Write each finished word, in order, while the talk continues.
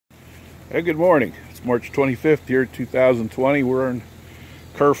Hey, good morning. It's March 25th here, 2020. We're in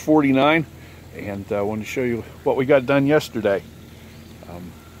curve 49, and I wanted to show you what we got done yesterday.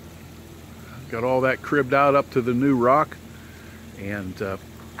 Got all that cribbed out up to the new rock, and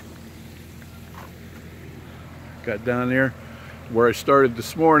got down there where I started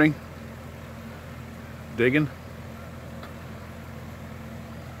this morning digging.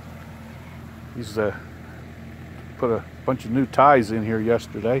 He's put a bunch of new ties in here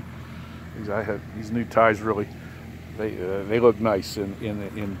yesterday. These new ties really, they look nice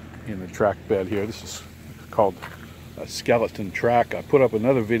in the track bed here. This is called a skeleton track. I put up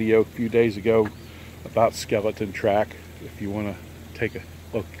another video a few days ago about skeleton track if you want to take a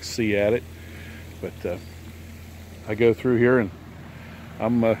look, see at it. But I go through here,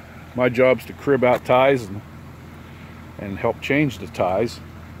 and my job's to crib out ties and help change the ties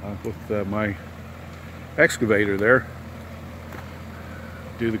with my excavator there.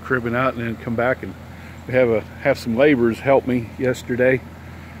 Do the cribbing out and then come back, and we have some laborers help me yesterday.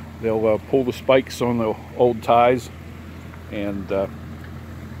 They'll pull the spikes on the old ties, and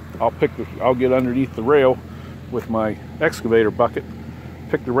I'll get underneath the rail with my excavator bucket,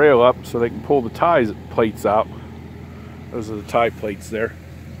 pick the rail up so they can pull the ties plates out. Those are the tie plates there.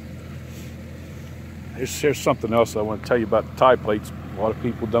 Here's something else I want to tell you about the tie plates. A lot of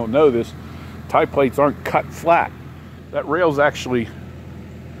people don't know this. Tie plates aren't cut flat. That rail's actually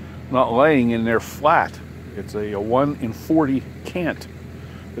not laying in there flat. It's a 1 in 40 cant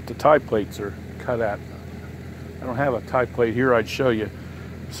that the tie plates are cut at. I don't have a tie plate here, I'd show you.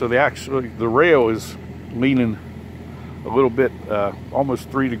 So the rail is leaning a little bit, almost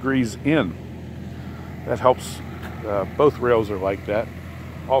 3 degrees in. That helps. Both rails are like that.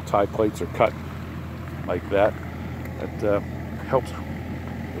 All tie plates are cut like that. That helps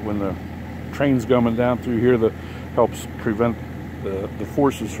when the train's coming down through here. That helps prevent the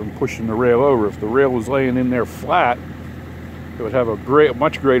forces from pushing the rail over. If the rail was laying in there flat, it would have a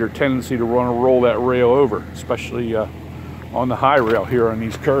much greater tendency to want to roll that rail over, especially on the high rail here on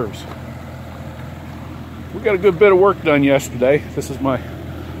these curves. We got a good bit of work done yesterday. This is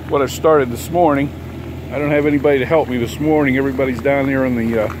what I started this morning. I don't have anybody to help me this morning. Everybody's down there on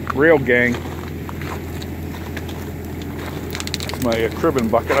the rail gang. It's my cribbing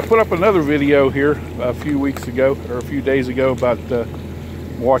bucket. I put up another video here a few weeks ago, or a few days ago, about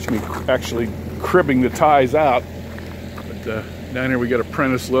watch me actually cribbing the ties out. But down here we got a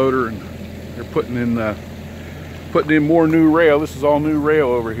apprentice loader, and they're putting in more new rail. This is all new rail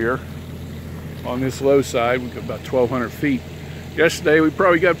over here on this low side. We've got about 1,200 feet. Yesterday we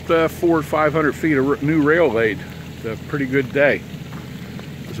probably got 400 or 500 feet of new rail laid. It's a pretty good day.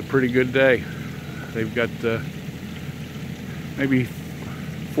 It was a pretty good day. They've got maybe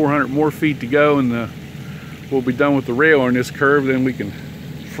 400 more feet to go, and we'll be done with the rail on this curve. Then we can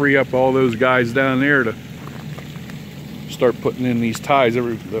free up all those guys down there to start putting in these ties.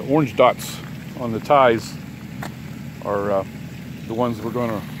 The orange dots on the ties are the ones we're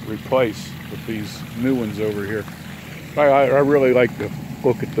going to replace with these new ones over here. I really like to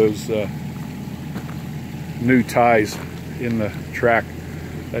look at those new ties in the track.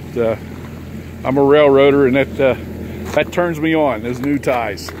 I'm a railroader, and that turns me on, those new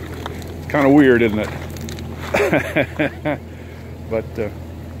ties. It's kind of weird, isn't it? But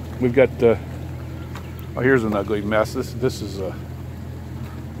we've got, oh, here's an ugly mess. This is a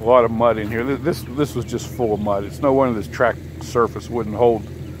lot of mud in here. This was just full of mud. It's no wonder this track surface wouldn't hold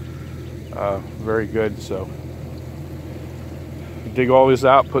very good. So dig all this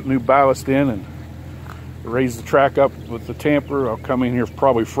out, put new ballast in, and raise the track up with the tamper. I'll come in here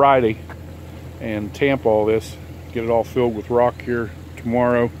probably Friday and tamp all this, get it all filled with rock here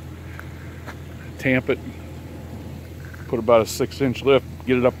tomorrow, tamp it, put about a 6-inch lift,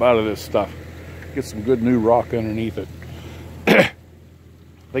 get it up out of this stuff, get some good new rock underneath it.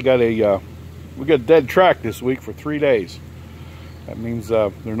 We got a dead track this week for 3 days. That means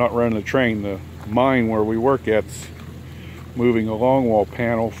they're not running the train. The mine where we work at's moving a longwall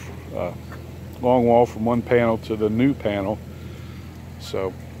panel, longwall from one panel to the new panel.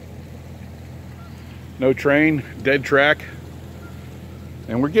 So no train, dead track,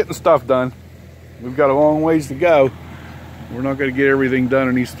 and we're getting stuff done. We've got a long ways to go. We're not going to get everything done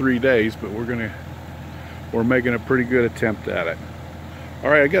in these 3 days, but we're making a pretty good attempt at it. All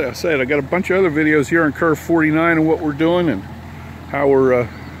right, I got a bunch of other videos here on curve 49 and what we're doing and how we're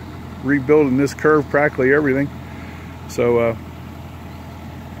rebuilding this curve, practically everything. So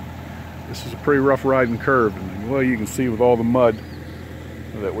this is a pretty rough riding curve, and well, you can see with all the mud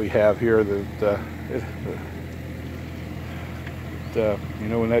that we have here that you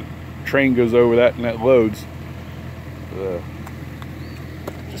know, when that train goes over that and that loads,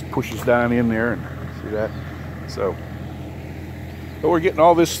 just pushes down in there, and see that. So, but we're getting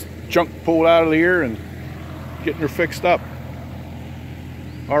all this junk pulled out of here and getting her fixed up.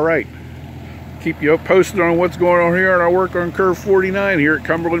 All right, keep you posted on what's going on here on our work on Curve 49 here at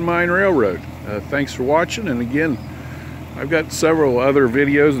Cumberland Mine Railroad. Thanks for watching, and again, I've got several other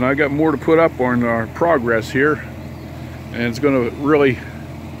videos, and I've got more to put up on our progress here, and it's going to really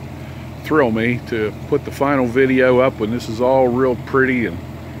thrill me to put the final video up when this is all real pretty, and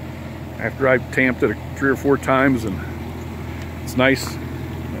after I've tamped it 3 or 4 times and it's nice.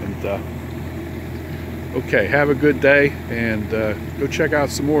 And okay, have a good day, and go check out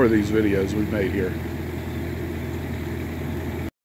some more of these videos we've made here.